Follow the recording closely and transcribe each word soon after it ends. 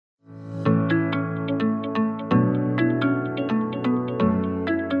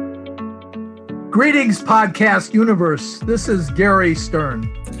Greetings, podcast universe. This is Gary Stern.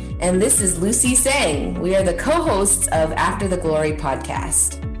 And this is Lucy Tseng. We are the co-hosts of After the Glory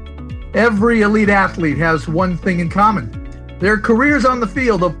podcast. Every elite athlete has one thing in common. Their careers on the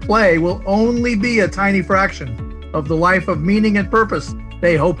field of play will only be a tiny fraction of the life of meaning and purpose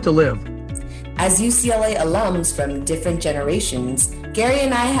they hope to live. As UCLA alums from different generations, Gary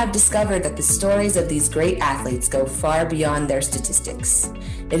and I have discovered that the stories of these great athletes go far beyond their statistics.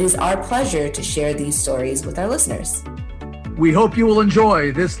 It is our pleasure to share these stories with our listeners. We hope you will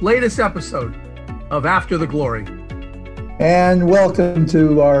enjoy this latest episode of After the Glory. And welcome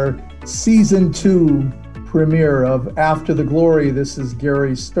to our Season 2 premiere of After the Glory. This is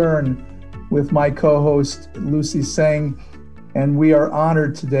Gary Stern with my co-host Lucy Tseng, and we are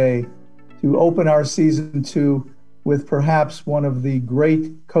honored today to open our Season 2 with perhaps one of the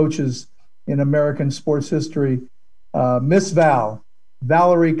great coaches in American sports history, Miss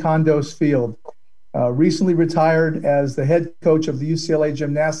Valerie Kondos Field, recently retired as the head coach of the UCLA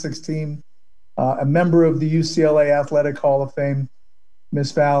gymnastics team, a member of the UCLA Athletic Hall of Fame.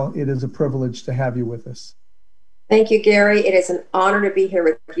 Miss Val, it is a privilege to have you with us. Thank you, Gary. It is an honor to be here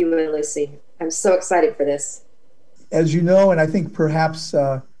with you and Lucy. I'm so excited for this. As you know, and I think perhaps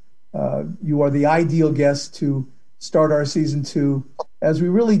you are the ideal guest to start our Season 2 as we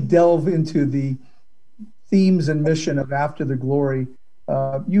really delve into the themes and mission of After the Glory.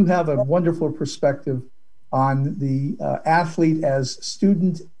 You have a wonderful perspective on the athlete as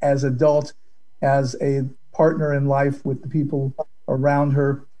student, as adult, as a partner in life with the people around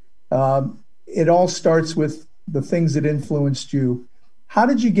her. It all starts with the things that influenced you. How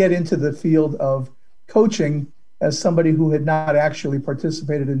did you get into the field of coaching as somebody who had not actually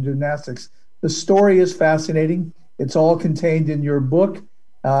participated in gymnastics? The story is fascinating. It's all contained in your book,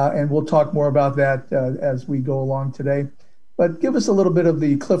 and we'll talk more about that as we go along today. But give us a little bit of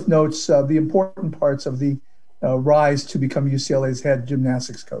the cliff notes, the important parts of the rise to become UCLA's head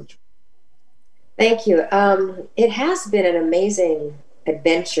gymnastics coach. Thank you. It has been an amazing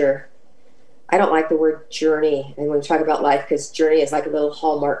adventure. I don't like the word journey, and when we talk about life, because journey is like a little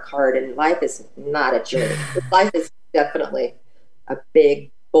Hallmark card, and life is not a journey. Life is definitely a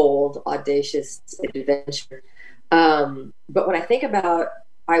big, bold, audacious adventure. But when I think about,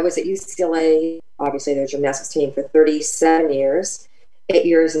 I was at UCLA, obviously their gymnastics team, for 37 years, 8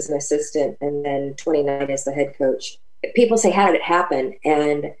 years as an assistant, and then 29 as the head coach. People say, how did it happen?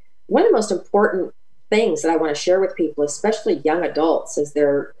 And one of the most important things that I want to share with people, especially young adults, as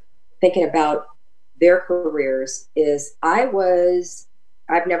they're thinking about their careers, is I've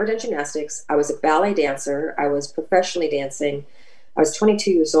never done gymnastics. I was a ballet dancer. I was professionally dancing. I was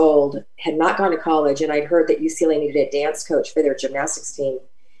 22 years old, had not gone to college, and I'd heard that UCLA needed a dance coach for their gymnastics team.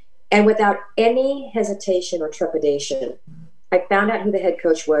 And without any hesitation or trepidation, I found out who the head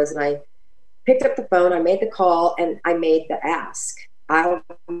coach was, and I picked up the phone, I made the call, and I made the ask. I'll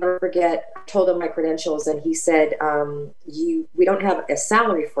never forget, I told him my credentials, and he said, we don't have a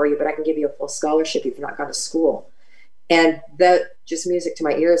salary for you, but I can give you a full scholarship if you've not gone to school. And that just music to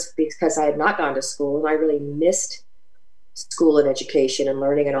my ears, because I had not gone to school, and I really missed school and education and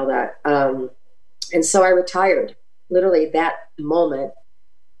learning and all that. And so I retired literally that moment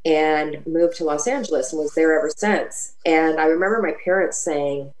and moved to Los Angeles and was there ever since. And I remember my parents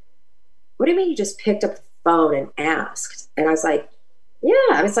saying, what do you mean you just picked up the phone and asked? And I was like,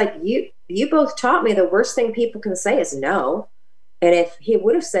 yeah. It's like, you both taught me the worst thing people can say is no. And if he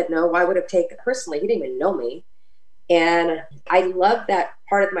would have said no, I would have taken it personally. He didn't even know me. And I love that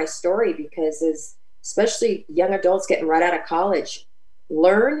part of my story because especially young adults getting right out of college,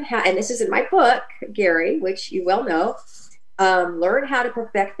 learn how, and this is in my book, Gary, which you well know, learn how to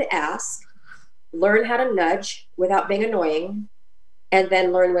perfect the ask, learn how to nudge without being annoying, and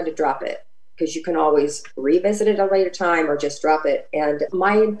then learn when to drop it, because you can always revisit it at a later time or just drop it. And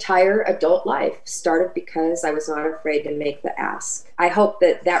my entire adult life started because I was not afraid to make the ask. I hope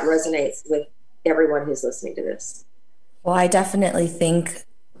that resonates with everyone who's listening to this. Well, I definitely think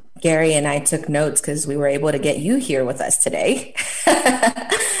Gary and I took notes because we were able to get you here with us today.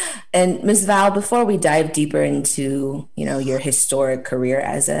 And Ms. Val, before we dive deeper into, your historic career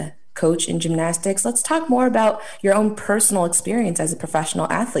as a coach in gymnastics, let's talk more about your own personal experience as a professional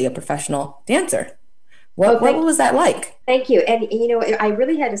athlete, a professional dancer. What was that like? Thank you. And, I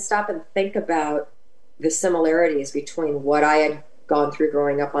really had to stop and think about the similarities between what I had gone through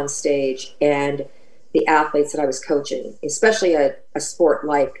growing up on stage and the athletes that I was coaching, especially a sport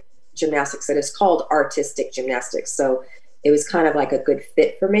like gymnastics that is called artistic gymnastics. So it was kind of like a good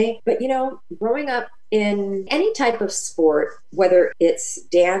fit for me. But, growing up in any type of sport, whether it's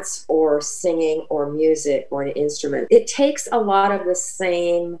dance or singing or music or an instrument, it takes a lot of the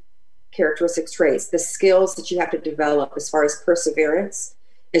same characteristics, traits, the skills that you have to develop as far as perseverance,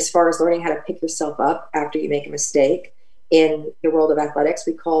 as far as learning how to pick yourself up after you make a mistake. In the world of athletics,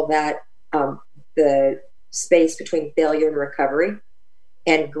 we call that the space between failure and recovery.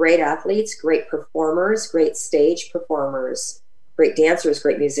 And great athletes, great performers, great stage performers, great dancers,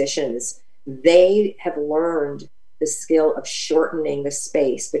 great musicians, they have learned the skill of shortening the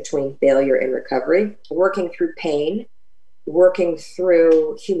space between failure and recovery, working through pain, working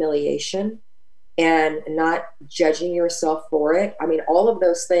through humiliation, and not judging yourself for it. I mean, all of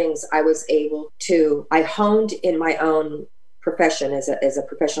those things I honed in my own profession as a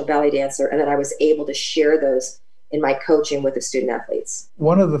professional ballet dancer, and then I was able to share those in my coaching with the student athletes.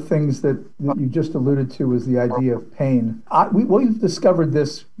 One of the things that you just alluded to is the idea of pain. We've discovered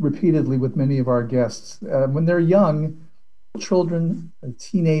this repeatedly with many of our guests. When they're young, children,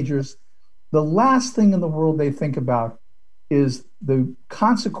 teenagers, the last thing in the world they think about is the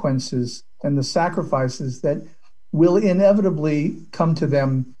consequences and the sacrifices that will inevitably come to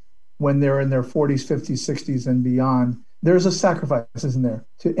them when they're in their 40s, 50s, 60s, and beyond. There's a sacrifice, isn't there,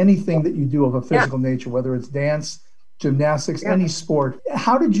 to anything that you do of a physical nature, whether it's dance, gymnastics, any sport.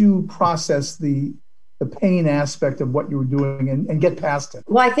 How did you process the pain aspect of what you were doing and get past it?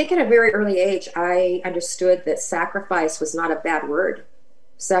 Well, I think at a very early age, I understood that sacrifice was not a bad word.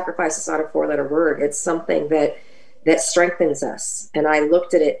 Sacrifice is not a four-letter word. It's something that strengthens us. And I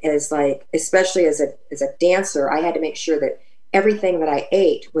looked at it as like, especially as a dancer, I had to make sure that everything that I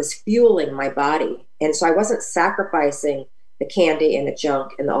ate was fueling my body. And so I wasn't sacrificing the candy and the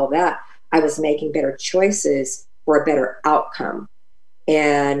junk and all that. I was making better choices for a better outcome.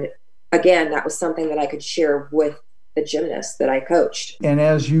 And again, that was something that I could share with the gymnasts that I coached. And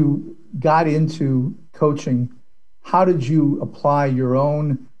as you got into coaching, how did you apply your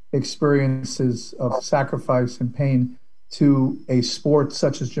own experiences of sacrifice and pain to a sport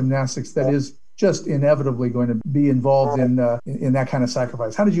such as gymnastics that is just inevitably going to be involved in that kind of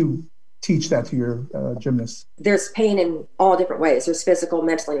sacrifice? How did you teach that to your gymnasts? There's pain in all different ways. There's physical,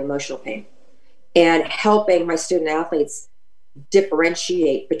 mental, and emotional pain. And helping my student athletes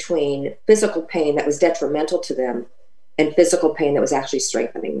differentiate between physical pain that was detrimental to them and physical pain that was actually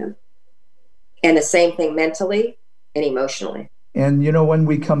strengthening them. And the same thing mentally and emotionally. And, when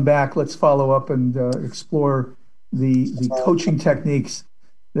we come back, let's follow up and explore the coaching techniques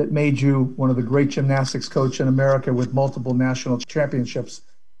that made you one of the great gymnastics coach in America with multiple national championships.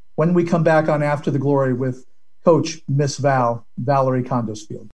 When we come back on After the Glory with Coach Miss Valerie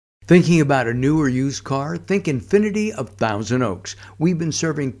Condosfield. Thinking about a new or used car? Think Infinity of Thousand Oaks. We've been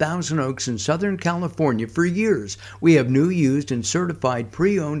serving Thousand Oaks in Southern California for years. We have new, used, and certified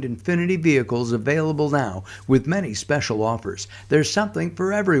pre-owned Infinity vehicles available now with many special offers. There's something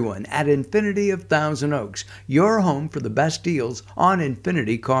for everyone at Infinity of Thousand Oaks, your home for the best deals on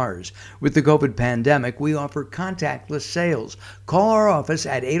Infinity cars. With the COVID pandemic, we offer contactless sales. Call our office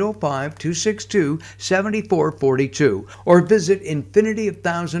at 805-262-7442 or visit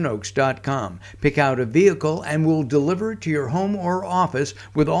InfinityofThousandOaks.com. Pick out a vehicle and we'll deliver it to your home or office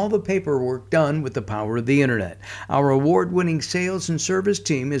with all the paperwork done with the power of the internet. Our award-winning sales and service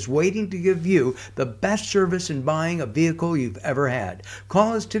team is waiting to give you the best service in buying a vehicle you've ever had.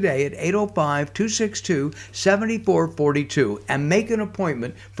 Call us today at 805-262-7442 and make an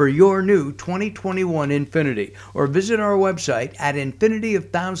appointment for your new 2021 Infinity or visit our website at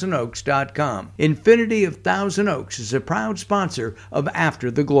InfinityofThousandOaks.com. Infinity of Thousand Oaks is a proud sponsor of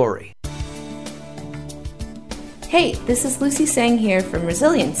After the Glory. Hey, this is Lucy Sang here from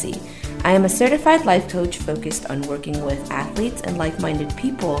Resiliency. I am a certified life coach focused on working with athletes and like-minded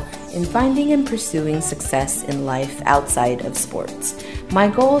people in finding and pursuing success in life outside of sports. My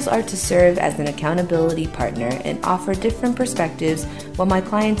goals are to serve as an accountability partner and offer different perspectives while my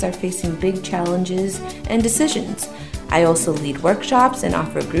clients are facing big challenges and decisions. I also lead workshops and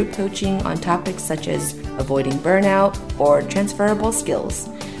offer group coaching on topics such as avoiding burnout or transferable skills.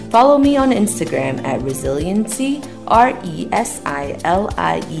 Follow me on Instagram at Resiliency,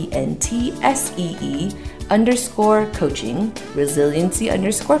 RESILIENTSEE_coaching,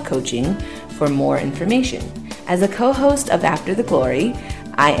 Resiliency_coaching for more information. As a co-host of After the Glory,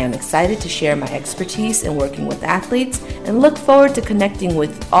 I am excited to share my expertise in working with athletes and look forward to connecting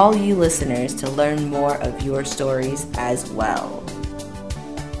with all you listeners to learn more of your stories as well.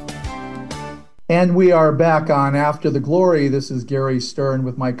 And we are back on After the Glory. This is Gary Stern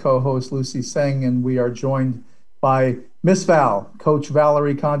with my co-host Lucy Sang, and we are joined by Miss Val, Coach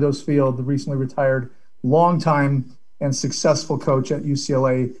Valerie Condosfield, the recently retired, longtime and successful coach at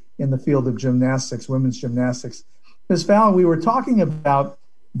UCLA in the field of gymnastics, women's gymnastics. Miss Val, we were talking about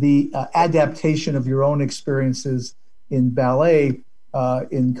the adaptation of your own experiences in ballet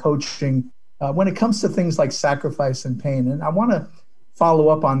in coaching when it comes to things like sacrifice and pain. And I want to follow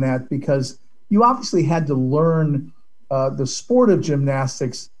up on that because you obviously had to learn the sport of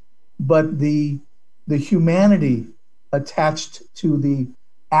gymnastics, but the humanity attached to the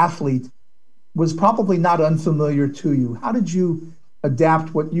athlete was probably not unfamiliar to you. How did you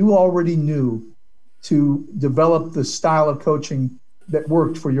adapt what you already knew to develop the style of coaching that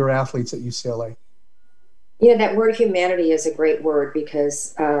worked for your athletes at UCLA? Yeah, that word humanity is a great word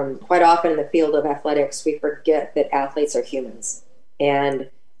because quite often in the field of athletics, we forget that athletes are humans. And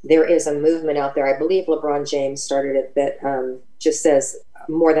there is a movement out there, I believe LeBron James started it, that just says,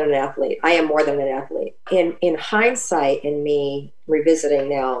 more than an athlete. I am more than an athlete. In hindsight, in me revisiting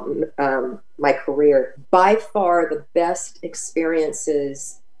now my career, by far the best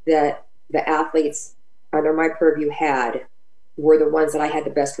experiences that the athletes under my purview had were the ones that I had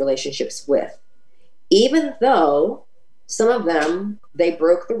the best relationships with. Even though some of them, they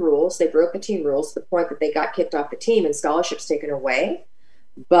broke the rules, they broke the team rules to the point that they got kicked off the team and scholarships taken away.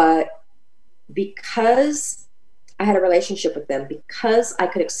 But because I had a relationship with them, because I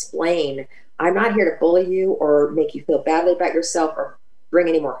could explain, I'm not here to bully you or make you feel badly about yourself or bring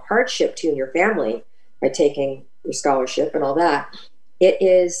any more hardship to you and your family by taking your scholarship and all that. It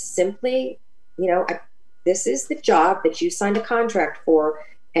is simply, this is the job that you signed a contract for,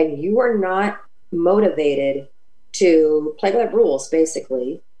 and you are not motivated to play by the rules,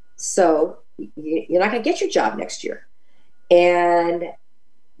 basically. So you're not going to get your job next year. And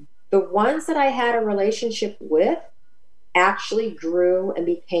the ones that I had a relationship with actually grew and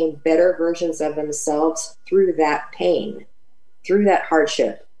became better versions of themselves through that pain, through that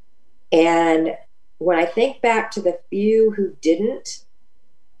hardship. And when I think back to the few who didn't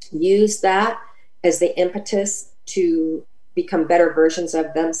use that as the impetus to become better versions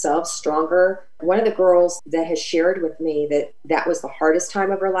of themselves, stronger, one of the girls that has shared with me that was the hardest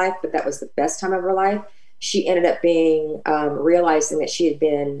time of her life, but that was the best time of her life, she ended up being realizing that she had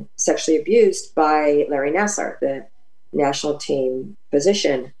been sexually abused by Larry Nassar, the national team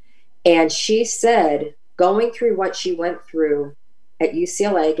physician. And she said, going through what she went through at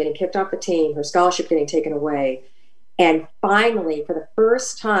UCLA, getting kicked off the team, her scholarship getting taken away, and finally, for the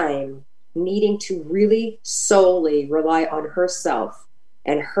first time, needing to really solely rely on herself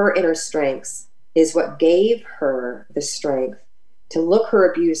and her inner strengths is what gave her the strength to look her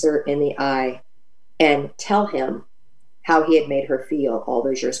abuser in the eye and tell him how he had made her feel all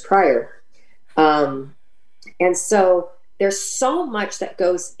those years prior. And so there's so much that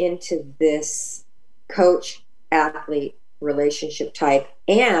goes into this coach-athlete relationship type.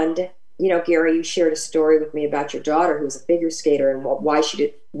 And, Gary, you shared a story with me about your daughter who was a figure skater and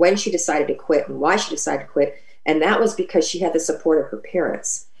when she decided to quit and why she decided to quit. And that was because she had the support of her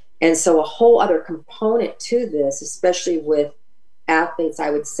parents. And so a whole other component to this, especially with athletes, I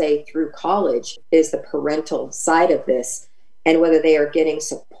would say through college, is the parental side of this and whether they are getting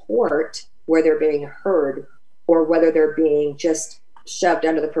support where they're being heard or whether they're being just shoved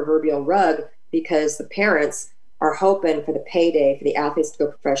under the proverbial rug because the parents are hoping for the payday for the athletes to go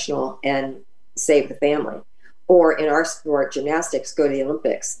professional and save the family. Or in our sport, gymnastics, go to the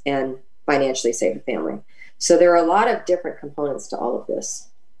Olympics and financially save the family. So there are a lot of different components to all of this.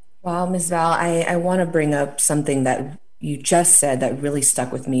 Well, Ms. Val, I want to bring up something that you just said that really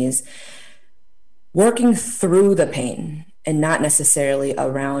stuck with me is working through the pain and not necessarily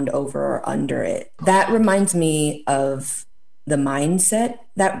around, over, or under it. That reminds me of the mindset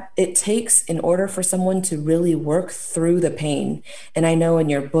that it takes in order for someone to really work through the pain. And I know in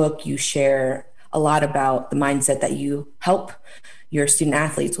your book, you share a lot about the mindset that you help your student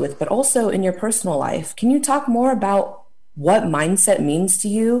athletes with, but also in your personal life. Can you talk more about what mindset means to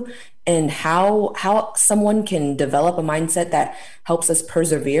you and how someone can develop a mindset that helps us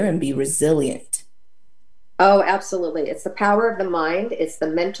persevere and be resilient? Oh, absolutely. It's the power of the mind. It's the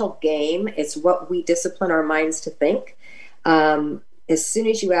mental game. It's what we discipline our minds to think. As soon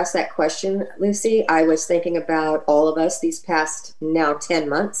as you asked that question, Lucy, I was thinking about all of us these past now 10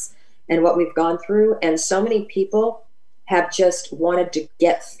 months and what we've gone through. And so many people have just wanted to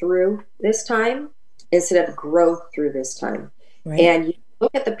get through this time instead of grow through this time. Right. And you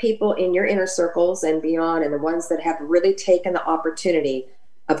look at the people in your inner circles and beyond, and the ones that have really taken the opportunity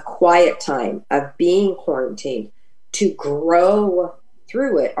of quiet time, of being quarantined, to grow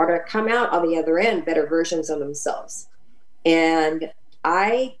through it, are going to come out on the other end better versions of themselves. And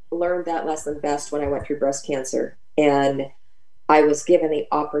I learned that lesson best when I went through breast cancer. And I was given the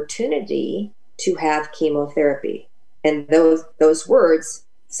opportunity to have chemotherapy. And those words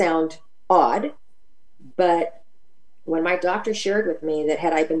sound odd, but when my doctor shared with me that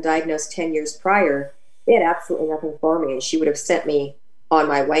had I been diagnosed 10 years prior, they had absolutely nothing for me, and she would have sent me on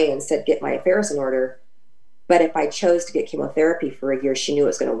my way and said, get my affairs in order. But if I chose to get chemotherapy for a year, she knew it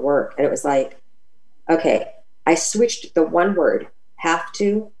was going to work. And it was like, okay, I switched the one word, have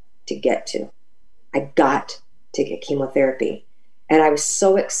to get to. I got to get chemotherapy. And I was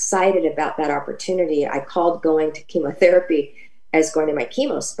so excited about that opportunity. I called going to chemotherapy as going to my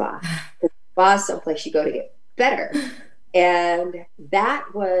chemo spa. The spa is someplace you go to get better. And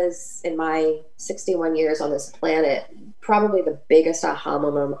that was, in my 61 years on this planet, probably the biggest aha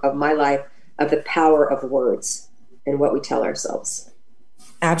moment of my life, of the power of words and what we tell ourselves.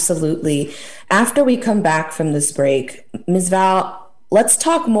 Absolutely. After we come back from this break, Ms. Val, let's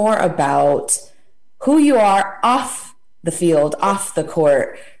talk more about who you are off the field, off the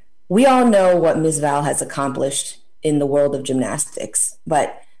court. We all know what Ms. Val has accomplished in the world of gymnastics,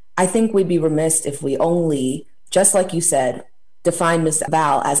 but I think we'd be remiss if we only, just like you said, define Ms.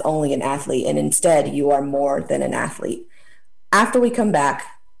 Val as only an athlete, and instead you are more than an athlete. After we come back,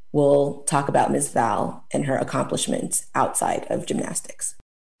 we'll talk about Ms. Val and her accomplishments outside of gymnastics.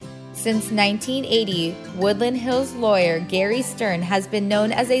 Since 1980, Woodland Hills lawyer Gary Stern has been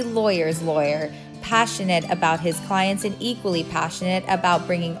known as a lawyer's lawyer, passionate about his clients and equally passionate about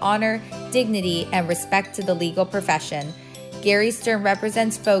bringing honor, dignity, and respect to the legal profession. Gary Stern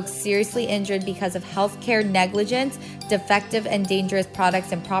represents folks seriously injured because of healthcare negligence, defective and dangerous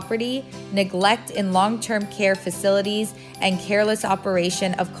products and property, neglect in long-term care facilities, and careless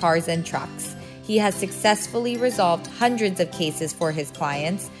operation of cars and trucks. He has successfully resolved hundreds of cases for his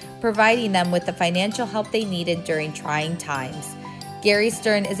clients, providing them with the financial help they needed during trying times. Gary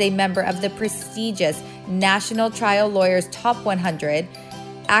Stern is a member of the prestigious National Trial Lawyers Top 100,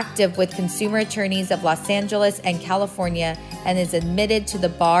 active with consumer attorneys of Los Angeles and California, and is admitted to the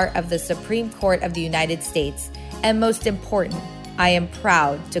bar of the Supreme Court of the United States. And most important, I am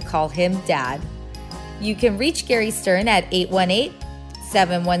proud to call him Dad. You can reach Gary Stern at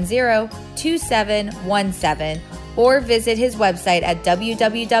 818-710-2717 or visit his website at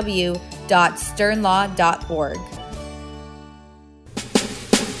www.sternlaw.org.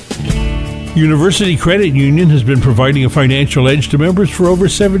 University Credit Union has been providing a financial edge to members for over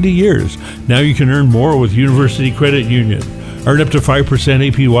 70 years. Now you can earn more with University Credit Union. Earn up to 5%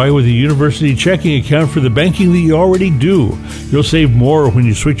 APY with a university checking account for the banking that you already do. You'll save more when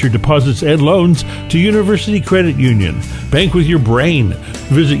you switch your deposits and loans to University Credit Union. Bank with your brain.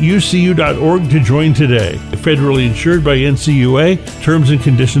 Visit ucu.org to join today. Federally insured by NCUA. Terms and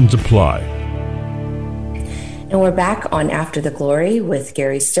conditions apply. And we're back on After the Glory with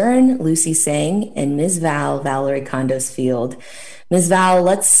Gary Stern, Lucy Tseng, and Ms. Val, Valerie Kondos Field. Ms. Val,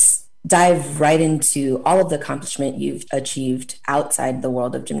 let's dive right into all of the accomplishment you've achieved outside the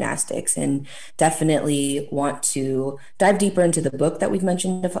world of gymnastics, and definitely want to dive deeper into the book that we've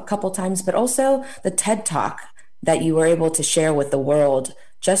mentioned a couple times, but also the TED Talk that you were able to share with the world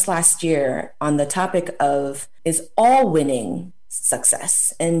just last year on the topic of, is all winning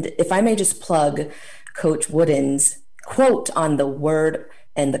success? And if I may just plug Coach Wooden's quote on the word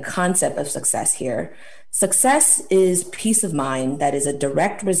and the concept of success here. Success is peace of mind that is a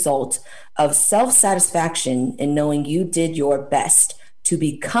direct result of self-satisfaction in knowing you did your best to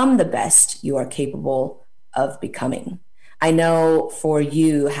become the best you are capable of becoming. I know for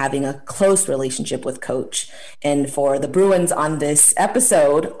you having a close relationship with Coach, and for the Bruins on this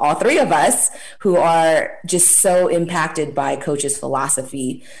episode, all three of us who are just so impacted by Coach's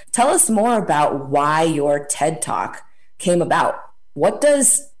philosophy, tell us more about why your TED Talk came about. What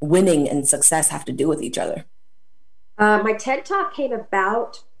does winning and success have to do with each other? My TED Talk came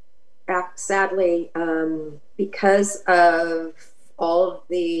about, sadly, because of all of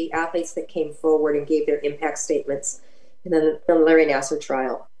the athletes that came forward and gave their impact statements and then the Larry Nassar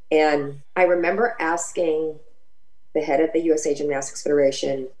trial. And I remember asking the head of the USA Gymnastics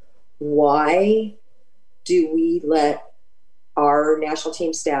Federation, why do we let our national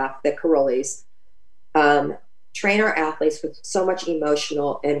team staff, the Carolis, train our athletes with so much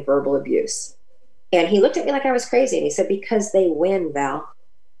emotional and verbal abuse? And he looked at me like I was crazy, and he said, because they win, Val.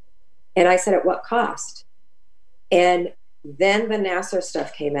 And I said, at what cost? And then the Nassar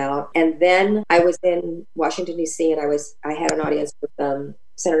stuff came out, and then I was in Washington, D.C., and I had an audience with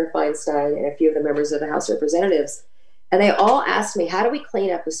Senator Feinstein and a few of the members of the House of Representatives, and they all asked me, how do we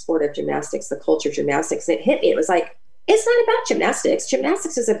clean up the sport of gymnastics, the culture of gymnastics? And it hit me. It was like, it's not about gymnastics.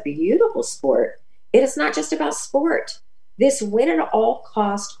 Gymnastics is a beautiful sport. It is not just about sport. This win at all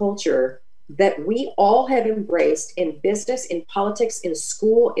cost culture that we all have embraced in business, in politics, in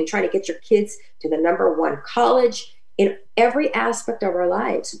school, in trying to get your kids to the number one college, in every aspect of our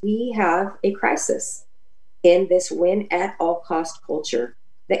lives, we have a crisis in this win at all cost culture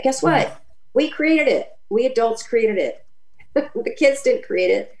that, guess what? We created it. We adults created it. The kids didn't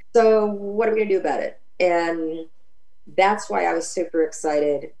create it. So what are we going to do about it? And that's why I was super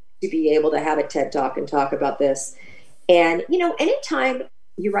excited to be able to have a TED Talk and talk about this. And, anytime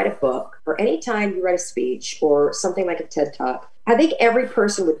you write a book or anytime you write a speech or something like a TED Talk, I think every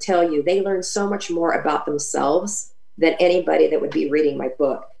person would tell you they learn so much more about themselves than anybody that would be reading my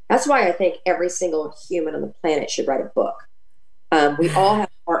book. That's why I think every single human on the planet should write a book. We all have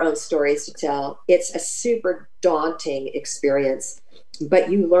our own stories to tell. It's a super daunting experience, but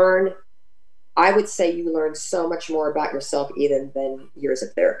I would say you learn so much more about yourself even than years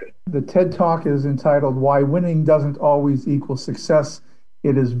of therapy. The TED Talk is entitled Why Winning Doesn't Always Equal Success.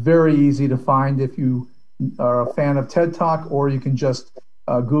 It is very easy to find if you are a fan of TED Talk, or you can just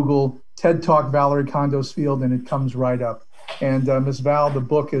Google TED Talk Valerie Kondos Field and it comes right up. And Ms. Val, the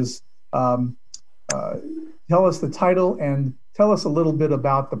book is, tell us the title and tell us a little bit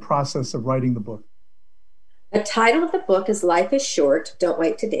about the process of writing the book. The title of the book is Life is Short, Don't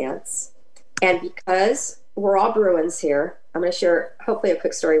Wait to Dance. And because we're all Bruins here, I'm going to share hopefully a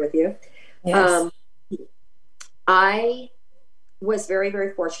quick story with you. Yes. I was very,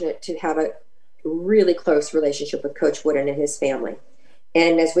 very fortunate to have a really close relationship with Coach Wooden and his family.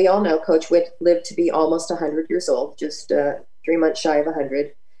 And as we all know, Coach Wood lived to be almost 100 years old, just 3 months shy of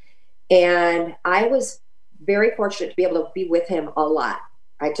 100. And I was very fortunate to be able to be with him a lot.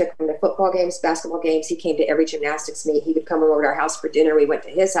 I took him to football games, basketball games. He came to every gymnastics meet. He would come over to our house for dinner. We went to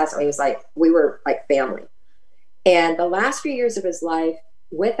his house, and we were like family. And the last few years of his life,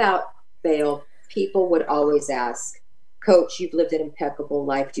 without fail, people would always ask, Coach, you've lived an impeccable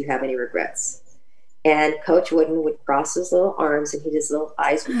life. Do you have any regrets? And Coach Wooden would cross his little arms, and his little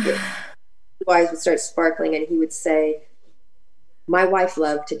eyes would start sparkling, and he would say, my wife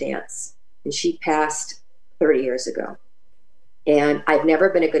loved to dance, and she passed 30 years ago. And I've never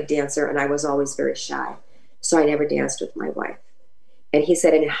been a good dancer, and I was always very shy. So I never danced with my wife. And he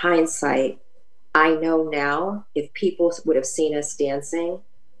said, in hindsight, I know now if people would have seen us dancing,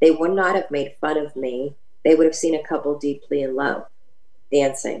 they would not have made fun of me. They would have seen a couple deeply in love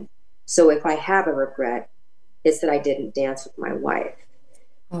dancing. So if I have a regret, it's that I didn't dance with my wife.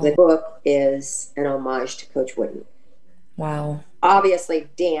 Oh. The book is an homage to Coach Wooden. Wow. Obviously,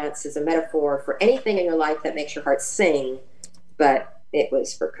 dance is a metaphor for anything in your life that makes your heart sing, but it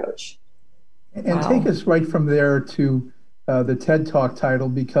was for Coach. And take us right from there to the TED Talk title,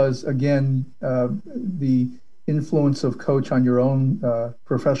 because again, the influence of Coach on your own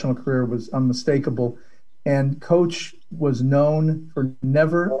professional career was unmistakable. And Coach was known for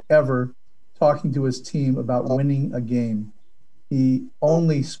never, ever talking to his team about winning a game. He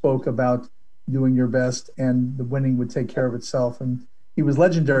only spoke about doing your best, and the winning would take care of itself. And he was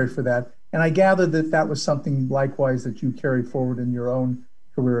legendary for that. And I gather that that was something likewise that you carried forward in your own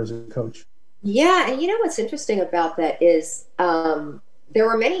career as a coach. Yeah, and what's interesting about that is there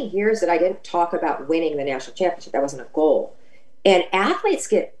were many years that I didn't talk about winning the national championship. That wasn't a goal. And athletes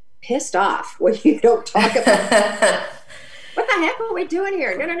get pissed off when you don't talk about what the heck are we doing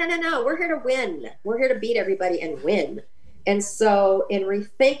here? No. We're here to win. We're here to beat everybody and win. And so in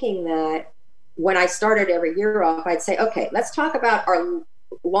rethinking that, when I started every year off, I'd say, okay, let's talk about our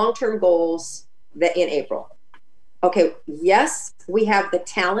long-term goals in April. Okay, yes, we have the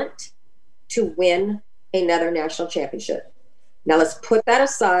talent to win another national championship. Now let's put that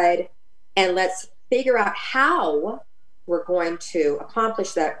aside and let's figure out how we're going to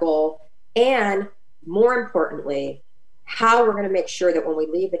accomplish that goal, and more importantly, how we're going to make sure that when we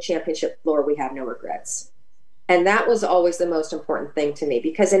leave the championship floor, we have no regrets. And that was always the most important thing to me,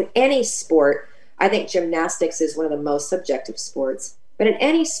 because in any sport, I think gymnastics is one of the most subjective sports, but in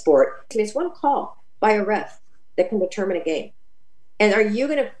any sport, there's one call by a ref that can determine a game. And are you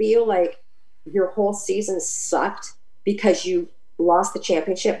going to feel like your whole season sucked because you lost the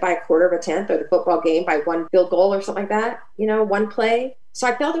championship by a quarter of a tenth, or the football game by one field goal or something like that, one play? So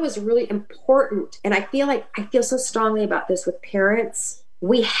I felt it was really important. And I feel so strongly about this with parents.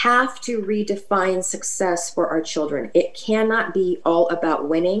 We have to redefine success for our children. It cannot be all about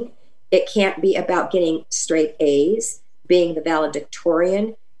winning. It can't be about getting straight A's, being the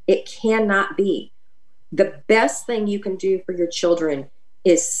valedictorian. It cannot be. The best thing you can do for your children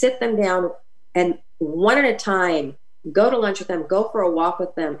is sit them down and one at a time, go to lunch with them, go for a walk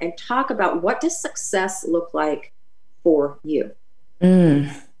with them, and talk about, what does success look like for you?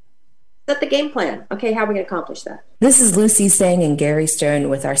 Set the game plan. Okay, how are we going to accomplish that? This is Lucy Tseng and Gary Stern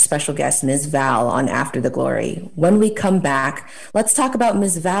with our special guest, Ms. Val, on After the Glory. When we come back, let's talk about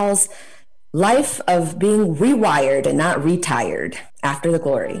Ms. Val's life of being rewired and not retired. After the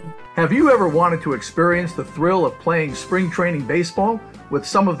Glory. Have you ever wanted to experience the thrill of playing spring training baseball with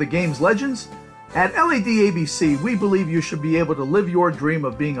some of the game's legends? At LAD ABC, we believe you should be able to live your dream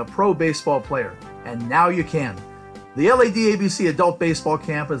of being a pro baseball player, and now you can. The LAD ABC Adult Baseball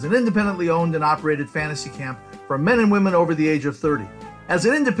Camp is an independently owned and operated fantasy camp for men and women over the age of 30. As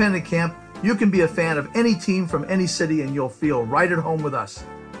an independent camp, you can be a fan of any team from any city and you'll feel right at home with us.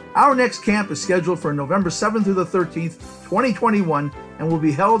 Our next camp is scheduled for November 7th through the 13th, 2021, and will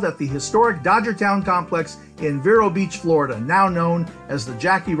be held at the historic Dodgertown Complex in Vero Beach, Florida, now known as the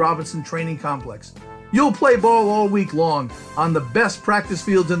Jackie Robinson Training Complex. You'll play ball all week long on the best practice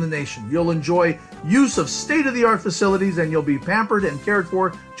fields in the nation. You'll enjoy use of state-of-the-art facilities, and you'll be pampered and cared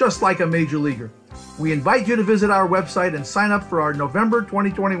for just like a major leaguer. We invite you to visit our website and sign up for our November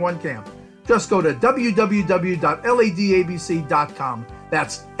 2021 camp. Just go to www.ladabc.com.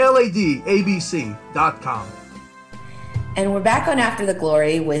 That's ladabc.com. And we're back on After the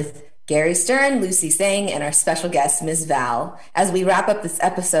Glory with Gary Stern, Lucy Tseng, and our special guest, Ms. Val. As we wrap up this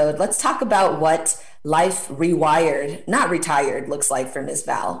episode, let's talk about what life rewired, not retired, looks like for Ms.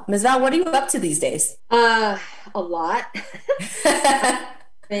 Val. Ms. Val, what are you up to these days? A lot.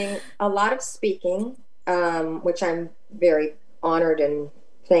 A lot of speaking, which I'm very honored and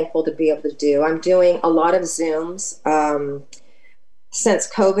thankful to be able to do. I'm doing a lot of Zooms. Since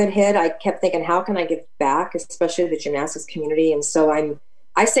COVID hit, I kept thinking, how can I give back, especially the gymnastics community? And so I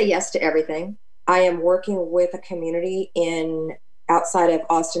say yes to everything. I am working with a community outside of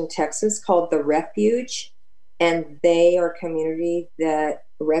Austin, Texas called The Refuge. And they are a community that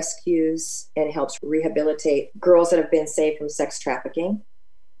rescues and helps rehabilitate girls that have been saved from sex trafficking.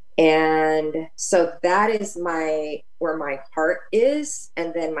 And so that is where my heart is.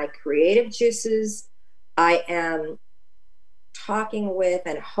 And then my creative juices, I am talking with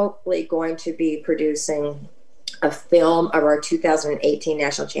and hopefully going to be producing a film of our 2018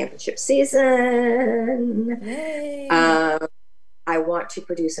 National Championship season. Hey. I want to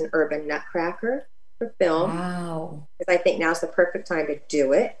produce an Urban Nutcracker for film. Wow. Because I think now's the perfect time to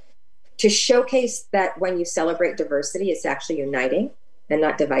do it, to showcase that when you celebrate diversity, it's actually uniting and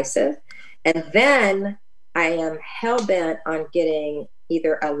not divisive. And then I am hell-bent on getting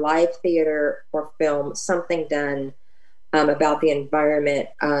either a live theater or film, something done about the environment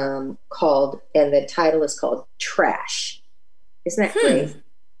called, and the title is called Trash. Isn't that great?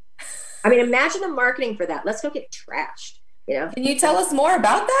 I mean, imagine the marketing for that. Let's go get trashed, you know? Can you tell us more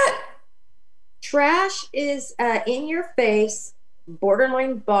about that? Trash is in your face,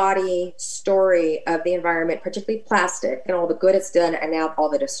 borderline body story of the environment, particularly plastic, and all the good it's done, and now all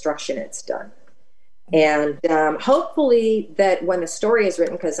the destruction it's done. And hopefully that when the story is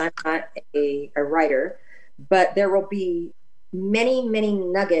written, because I'm not a writer, but there will be many, many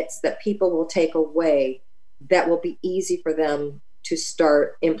nuggets that people will take away that will be easy for them to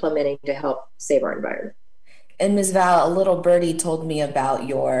start implementing to help save our environment. And Ms. Val, a little birdie told me about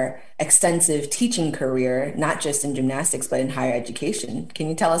your extensive teaching career, not just in gymnastics, but in higher education. Can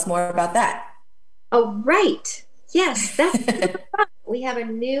you tell us more about that? Oh, right. Yes, that's fun. We have a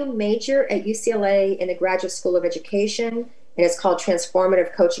new major at UCLA in the Graduate School of Education, and it's called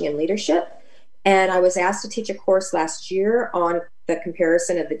Transformative Coaching and Leadership. And I was asked to teach a course last year on the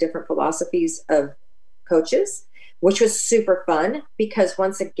comparison of the different philosophies of coaches, which was super fun because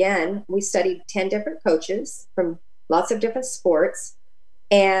once again, we studied 10 different coaches from lots of different sports.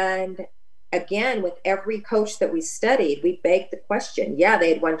 And again, with every coach that we studied, we begged the question, yeah,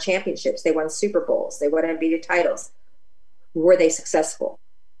 they had won championships, they won Super Bowls, they won NBA titles. Were they successful?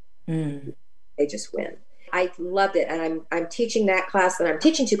 They just win. I loved it, and I'm teaching that class, and I'm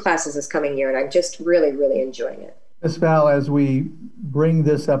teaching 2 classes this coming year, and I'm just really, really enjoying it. Ms. Val, as we bring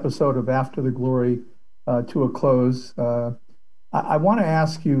this episode of After the Glory to a close, I want to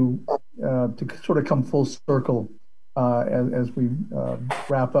ask you to sort of come full circle as we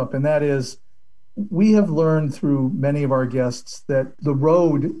wrap up, and that is, we have learned through many of our guests that the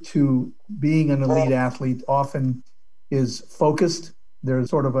road to being an elite athlete often is focused. There's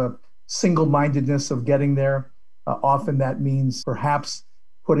sort of a single-mindedness of getting there. Often that means perhaps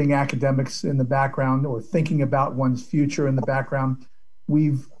putting academics in the background or thinking about one's future in the background.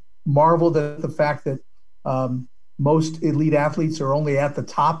 We've marveled at the fact that most elite athletes are only at the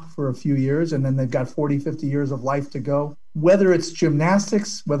top for a few years, and then they've got 40, 50 years of life to go. Whether it's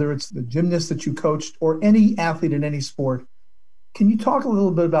gymnastics, whether it's the gymnast that you coached, or any athlete in any sport, can you talk a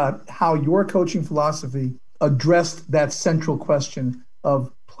little bit about how your coaching philosophy addressed that central question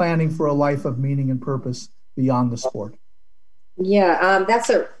of planning for a life of meaning and purpose beyond the sport? Yeah, that's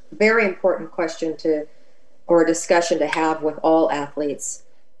a very important question or discussion to have with all athletes.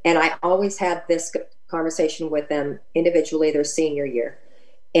 And I always have this conversation with them individually their senior year.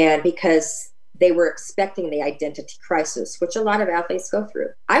 And because they were expecting the identity crisis, which a lot of athletes go through.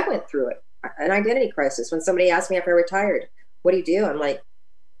 I went through it. an identity crisis. When somebody asked me after I retired, what do you do? I'm like,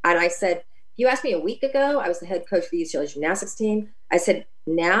 and I said, you asked me a week ago, I was the head coach for the UCLA gymnastics team. I said,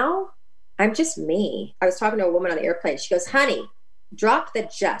 now I'm just me. I was talking to a woman on the airplane. She goes, honey, drop the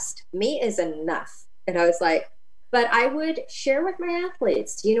just. Me is enough. And I was like, but I would share with my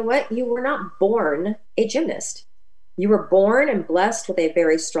athletes, you know what? You were not born a gymnast. You were born and blessed with a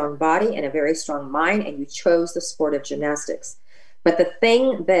very strong body and a very strong mind, and you chose the sport of gymnastics. But the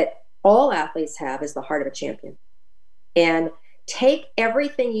thing that all athletes have is the heart of a champion. And take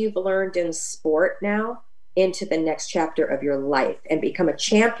everything you've learned in sport now into the next chapter of your life and become a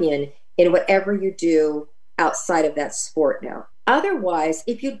champion in whatever you do outside of that sport now. Otherwise,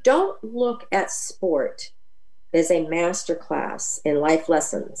 if you don't look at sport as a masterclass in life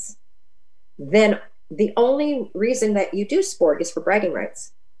lessons, then the only reason that you do sport is for bragging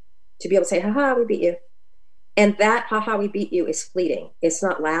rights, to be able to say, haha, we beat you. And that haha, we beat you is fleeting. It's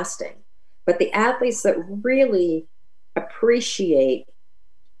not lasting. But the athletes that really appreciate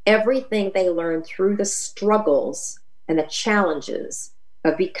everything they learn through the struggles and the challenges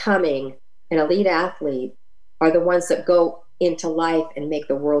of becoming an elite athlete are the ones that go into life and make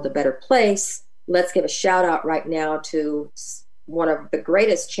the world a better place. Let's give a shout out right now to one of the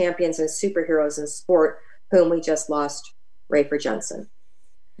greatest champions and superheroes in sport, whom we just lost, Rafer Johnson.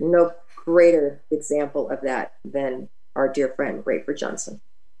 No greater example of that than our dear friend, Rafer Johnson.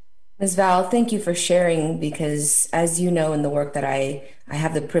 Ms. Val, thank you for sharing, because as you know, in the work that I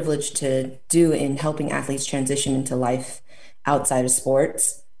have the privilege to do in helping athletes transition into life outside of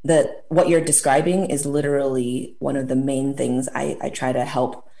sports, that what you're describing is literally one of the main things I try to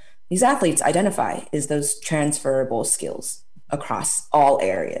help these athletes identify, is those transferable skills across all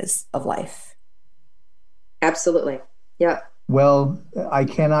areas of life. Absolutely. Yeah. Well, I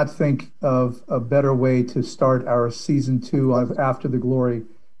cannot think of a better way to start our season 2 of After the Glory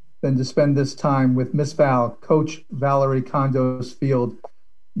than to spend this time with Miss Val, Coach Valerie Kondos Field,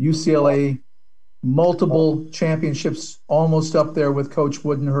 UCLA, multiple championships, almost up there with Coach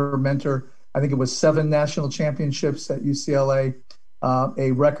Wooden, her mentor. I think it was 7 national championships at UCLA,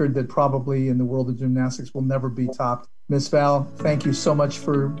 a record that probably in the world of gymnastics will never be topped. Miss Val, thank you so much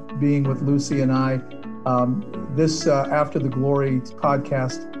for being with Lucy and I. This After the Glory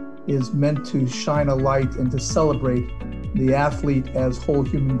podcast is meant to shine a light and to celebrate the athlete as whole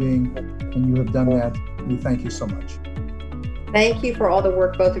human being, and you have done that. We thank you so much. Thank you for all the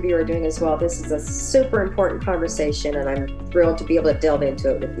work both of you are doing as well. This is a super important conversation, and I'm thrilled to be able to delve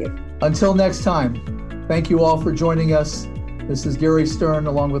into it with you. Until next time, thank you all for joining us. This is Gary Stern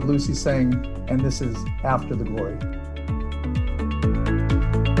along with Lucy Singh, and this is After the Glory.